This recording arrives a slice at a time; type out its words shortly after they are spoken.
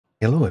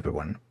Hello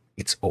everyone,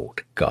 it's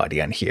Old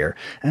Guardian here,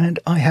 and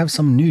I have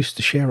some news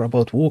to share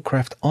about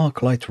Warcraft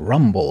Arclight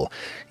Rumble.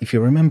 If you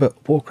remember,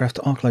 Warcraft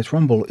Arclight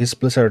Rumble is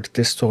Blizzard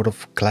this sort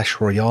of Clash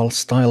Royale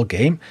style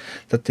game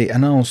that they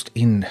announced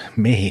in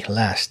May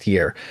last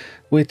year,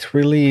 with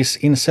release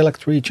in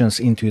select regions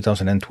in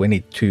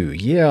 2022.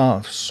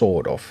 Yeah,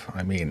 sort of.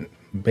 I mean,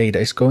 beta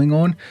is going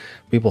on.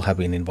 People have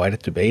been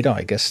invited to beta.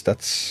 I guess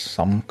that's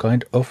some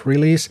kind of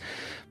release.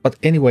 But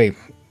anyway,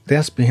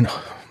 there's been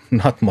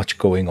not much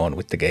going on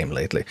with the game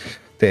lately.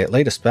 The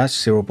latest patch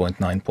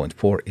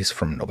 0.9.4 is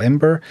from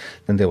November,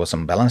 then there were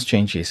some balance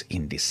changes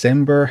in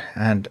December,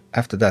 and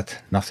after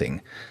that,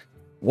 nothing.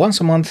 Once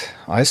a month,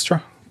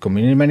 Aistra,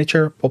 community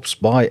manager, pops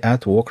by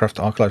at Warcraft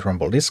Arclight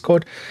Rumble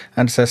Discord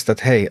and says that,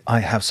 hey,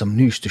 I have some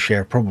news to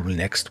share probably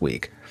next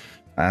week.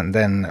 And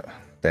then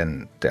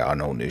there are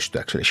no news to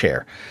actually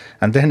share.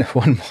 And then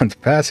 1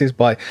 month passes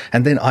by,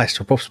 and then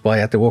Aistra pops by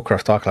at the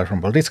Warcraft Arclight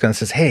Rumble Discord and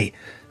says, hey,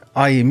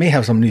 I may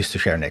have some news to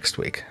share next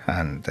week,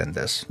 and then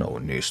there's no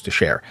news to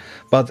share.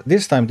 But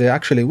this time there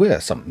actually were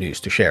some news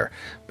to share,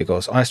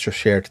 because Aistra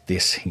shared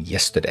this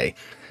yesterday.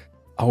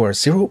 Our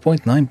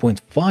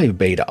 0.9.5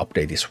 beta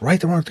update is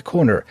right around the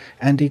corner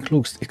and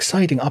includes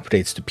exciting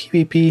updates to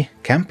PvP,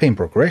 campaign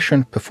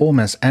progression,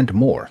 performance and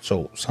more,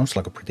 so sounds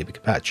like a pretty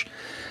big patch.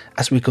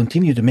 As we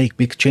continue to make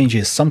big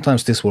changes,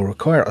 sometimes this will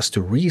require us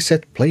to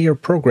reset player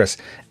progress,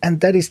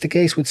 and that is the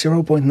case with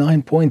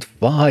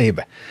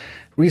 0.9.5.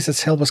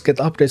 Resets help us get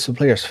updates to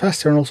players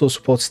faster and also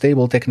support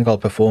stable technical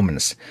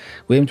performance.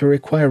 We aim to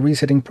require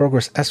resetting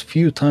progress as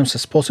few times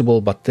as possible,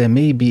 but there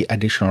may be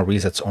additional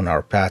resets on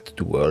our path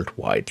to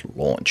worldwide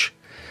launch.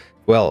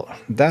 Well,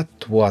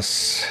 that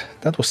was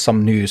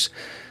some news.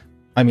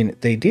 I mean,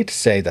 they did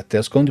say that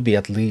there's going to be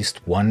at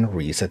least one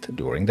reset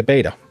during the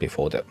beta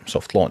before the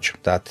soft launch.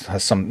 That's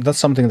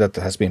something that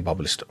has been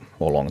published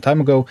a long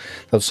time ago.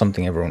 That's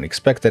something everyone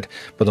expected,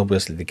 but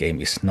obviously the game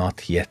is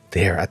not yet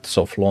there at the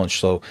soft launch,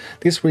 so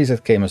this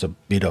reset came as a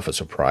bit of a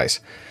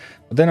surprise.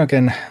 But then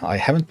again, I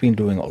haven't been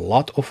doing a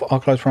lot of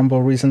Arclight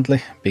Rumble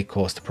recently,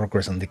 because the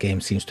progress on the game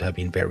seems to have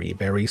been very,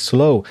 very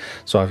slow.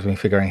 So I've been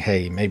figuring,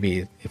 hey,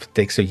 maybe if it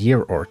takes a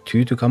year or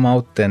two to come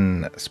out,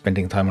 then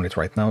spending time on it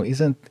right now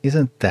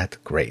isn't that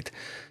great.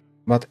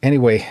 But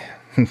anyway,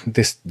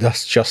 this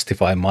does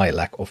justify my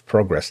lack of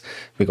progress,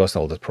 because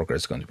all that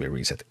progress is going to be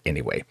reset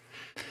anyway.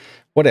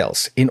 What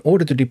else? In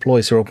order to deploy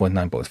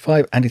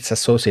 0.9.5 and its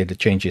associated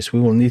changes, we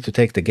will need to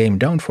take the game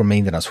down for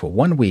maintenance for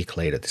 1 week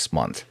later this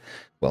month.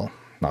 Well,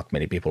 not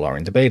many people are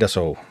in the beta,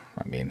 so,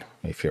 I mean,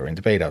 if you're in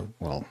the beta,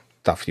 well,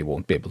 tough, you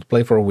won't be able to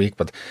play for a week,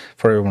 but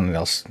for everyone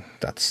else,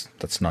 that's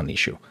not an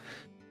issue.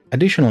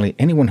 Additionally,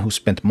 anyone who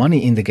spent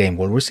money in the game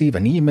will receive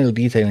an email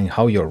detailing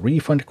how your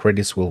refund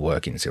credits will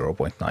work in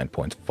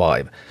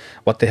 0.9.5.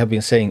 What they have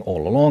been saying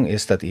all along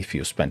is that if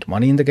you spent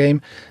money in the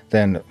game,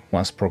 then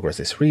once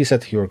progress is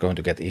reset, you're going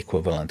to get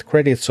equivalent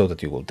credits so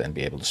that you will then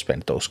be able to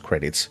spend those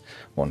credits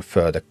on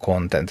further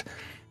content.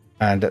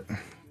 And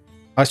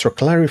Aistra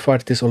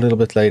clarified this a little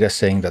bit later,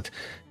 saying that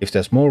if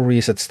there's more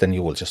resets, then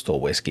you will just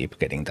always keep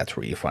getting that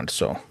refund,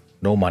 so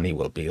no money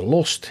will be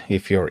lost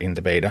if you're in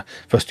the beta.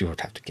 First you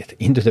would have to get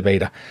into the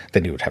beta,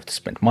 then you would have to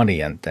spend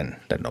money, and then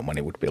no money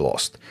would be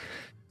lost.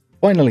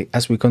 Finally,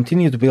 as we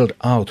continue to build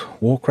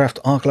out Warcraft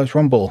Arclight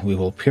Rumble, we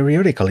will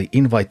periodically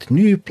invite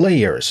new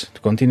players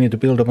to continue to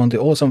build upon the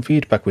awesome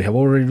feedback we have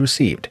already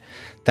received.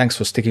 Thanks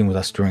for sticking with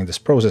us during this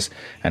process,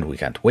 and we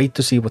can't wait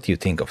to see what you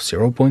think of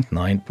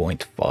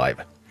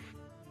 0.9.5.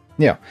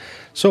 Yeah,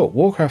 so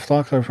Warcraft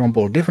Arclight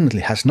Rumble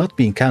definitely has not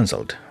been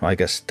cancelled. I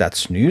guess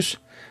that's news.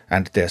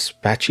 And there's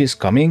patches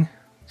coming.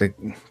 The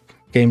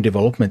game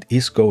development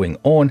is going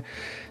on,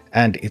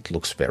 and it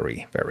looks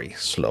very, very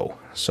slow.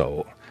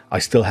 So I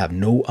still have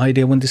no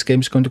idea when this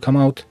game is going to come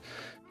out.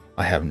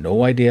 I have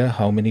no idea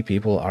how many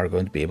people are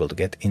going to be able to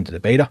get into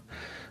the beta.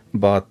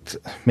 But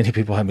many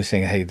people have been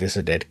saying, hey, this is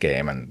a dead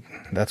game, and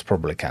that's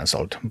probably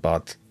cancelled.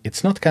 But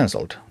it's not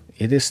cancelled.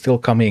 It is still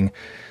coming.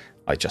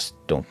 I just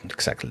don't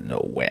exactly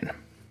know when.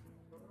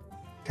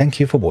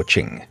 Thank you for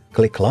watching.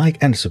 Click like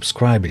and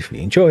subscribe if you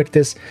enjoyed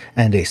this,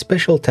 and a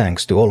special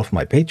thanks to all of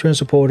my Patreon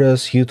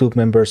supporters, YouTube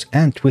members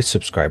and Twitch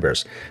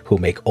subscribers who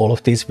make all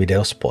of these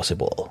videos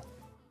possible.